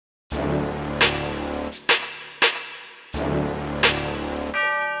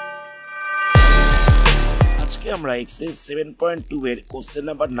আমরা এক্সারসাইজ 7.2 এর question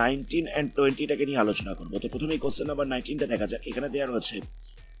number 19 and 20 টাকে নিয়ে আলোচনা করব। তো প্রথমে কোশ্চেন নাম্বার 19টা দেখা যাক। এখানে দেওয়া রয়েছে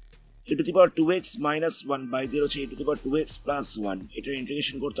e to the power 2x minus 1 by দিয়ে রয়েছে e to the power 2x plus 1, এটার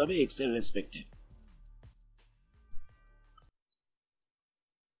ইন্টিগ্রেশন করতে হবে x এর রেসপেক্টে।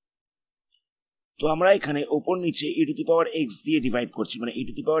 তো আমরা এখানে উপর নিচে e to the power x দিয়ে ডিভাইড করছি, মানে e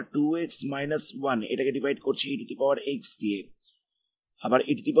to the power 2x minus 1 এটাকে ডিভাইড করছি e to the power x দিয়ে, আবার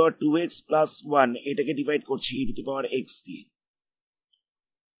e to the power 2x plus 1 এটাকে ডিভাইড করছি e to the power x দিয়ে।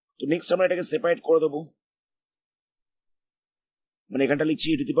 তো নেক্সট আমরা এটাকে সেপারেট করে দেবো, মানে এখানটা লিখছি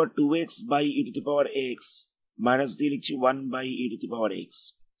e to the power 2x by e to the power x minus দিয়ে লিখছি 1 by e to the power x।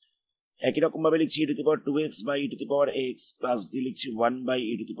 একই রকম ভাবে লিখছি e to the power 2x by e to the power x plus দিয়ে লিখছি 1 by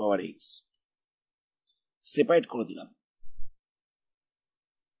e to the power x। Separate করে দিলাম।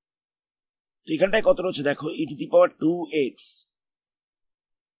 তো এখানটায় কত রয়েছে দেখো, e to the power 2x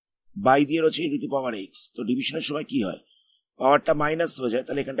by দিয়ে রয়েছে e to the power x। তো ডিভিশনের সময় কি হয়, পাওয়ারটা মাইনাস হয়ে যায়,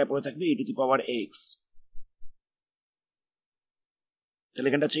 তাহলে এখানটায় পড়ে থাকবে e to the power x। তাহলে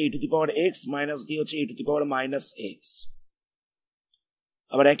এখানটা হচ্ছে e to the power x minus দিয়ে হচ্ছে e to the power minus x।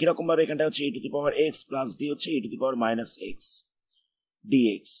 আবার একই রকম ভাবে এখানটা হচ্ছে e to the power x plus দিয়ে হচ্ছে e to the power minus x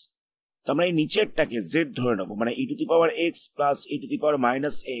dx। তো আমরা এই নিচেরটাকে z ধরে নেবো, মানে e to the power x plus e to the power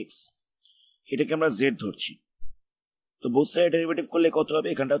minus x এটাকে আমরা z ধরছি। তো বোথ সাইড ডেরিভেটিভ করলে কত হবে,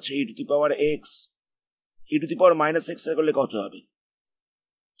 এখানটা হচ্ছে e to the power x, e to the power minus x এর করলে কত হবে,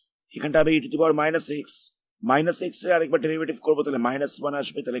 এখানটা হবে e to the power minus x, minus x এর আরেকবার ডেরিভেটিভ করবো তাহলে মাইনাস 1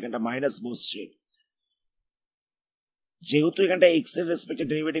 আসবে, তাহলে এখানটা মাইনাস বসছে। যেহেতু এখানটা x এর রেসপেক্টে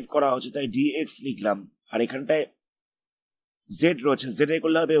ডেরিভেটিভ করা হচ্ছে তাই dx লিখলাম, আর এখানটায় z রয়েছে, z এর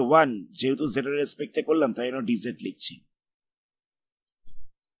করলে হবে 1, যেহেতু z এর রেসপেক্টে করলাম তাই আমরা dz লিখছি।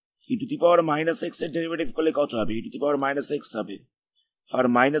 e to the power minus x এর ডেরিভেটিভ করলে কত হবে, e to the power minus x হবে, আর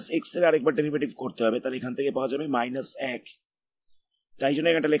মাইনাস x এর আরেকবার ডেরিভেটিভ করতে হবে, তাহলে এখান থেকে পাওয়া যাবে মাইনাস 1, তাই জন্য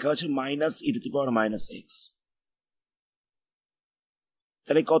এখানটা লেখা হচ্ছে minus e to the power minus x।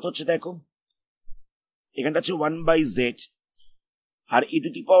 তাহলে কত হচ্ছে দেখো, এখানটা হচ্ছে 1 by z, R e to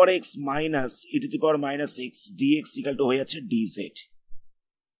the power x minus e to the power minus x dx equal to হয়ে যাচ্ছে dz।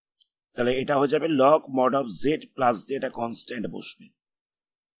 তাহলে এটা হয়ে যাবে log mod of z plus দিয়ে এটা কনস্ট্যান্ট বসবে।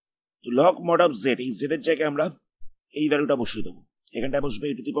 তো log mod of z, এই z এর জায়গায় আমরা এই ভ্যালুটা বসিয়ে দেবো, এখানটায় বসবে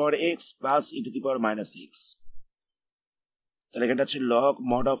e to the power x plus e to the power minus x। তাহলে এখানটা হচ্ছে log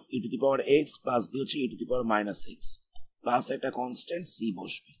mod of e to the power x plus দিয়ে হচ্ছে e to the power minus x plus একটা কনস্ট্যান্ট c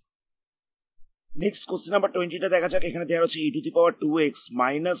বসবে। নেক্সট কোশ্চেন নাম্বার 20টা দেখা যাক। এখানে দেওয়া হচ্ছে e to the power 2x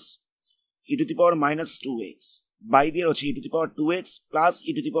minus e to the power minus 2x by দিয়ে হচ্ছে e to the power 2x plus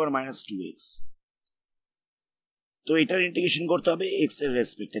e to the power minus 2x। তো এটার ইন্টিগ্রেশন করতে হবে x এর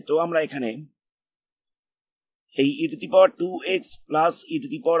রেসপেক্টে। তো আমরা এখানে এই e to the power 2x plus e to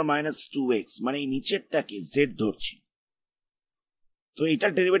the power minus 2x মানে এই নিচেরটাকে z ধরছি। তো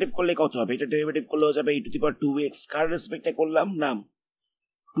এটার ডেরিভেটিভ করলে কত হবে, এটা ডেরিভেটিভ করলে হয়ে যাবে e to the power 2x, কার রেসপেক্টে করলাম না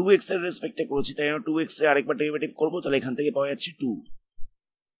 2x এর রেসপেক্টে করেছি, তাই আমরা 2x এর আরেকবার ডেরিভেটিভ করবো, তাহলে এখান থেকে পাওয়া যাচ্ছে 2।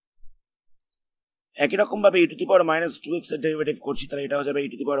 একই রকম ভাবে e to the power minus 2x এর ডেরিভেটিভ করছি, তাহলে এটা হয়ে যাবে e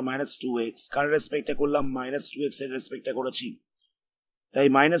to the power minus 2x, কার রেসপেক্টে করলাম মাইনাস 2x এর রেসপেক্টে করেছি, তাই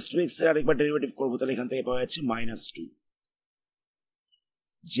মাইনাস 2x এর আরেকবার ডেরিভেটিভ করবো, তাহলে এখান থেকে পাওয়া যাচ্ছে মাইনাস 2।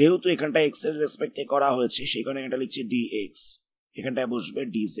 যেহেতু এখানটা x এর রেসপেক্টে করা হয়েছে সেই কারণে এটা লিখছি dx, এখানটায় বসবে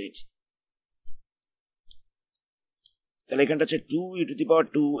dz। তাহলে এখানটা হচ্ছে 2 e to the power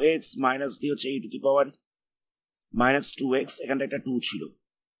 2x minus দিয়ে হচ্ছে e to the power minus 2x, এখানটা একটা 2 ছিল,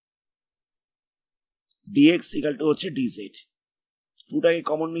 dx ইকুয়াল টু হচ্ছে dz। 2টাকে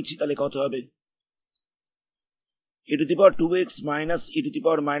কমন নিচ্ছি, তাহলে কত হবে, e to the power 2x minus e to the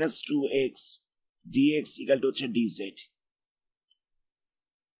power minus 2x dx equal to হচ্ছে dz।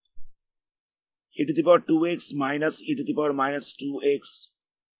 e to the power 2x minus e to the power minus 2x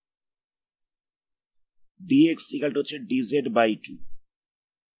dx equal to হচ্ছে dz by 2।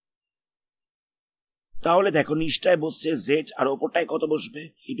 তাহলে দেখো নিচটায় বসছে z আর উপরটায় কত বসবে,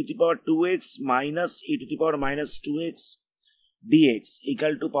 e to the power 2x minus e to the power minus 2x dx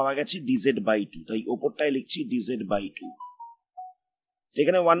equal to পাওয়া গেছে dz by 2, তাই উপরটায় লিখছি dz by 2।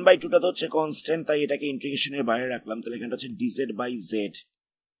 এখানে 1 by 2টা তো হচ্ছে কনস্ট্যান্ট, তাই এটাকে ইন্টিগ্রেশনের বাইরে রাখলাম, তাহলে এখানটা হচ্ছে dz by z।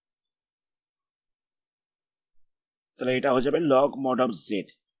 তাহলে এটা হয়ে যাবে log mod of z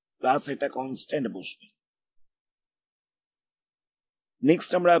plus একটা কনস্ট্যান্ট বসবে।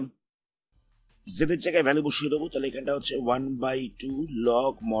 নেক্সট আমরা z এর জায়গায় ভ্যালু বসিয়ে দেবো, তাহলে এখানটা হচ্ছে 1 by 2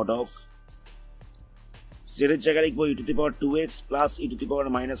 log mod of z এর জায়গায় লিখবো e to the power 2x plus e to the power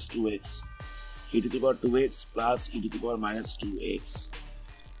minus 2x, e to the power 2x plus e to the power minus 2x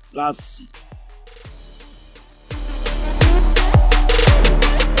plus c।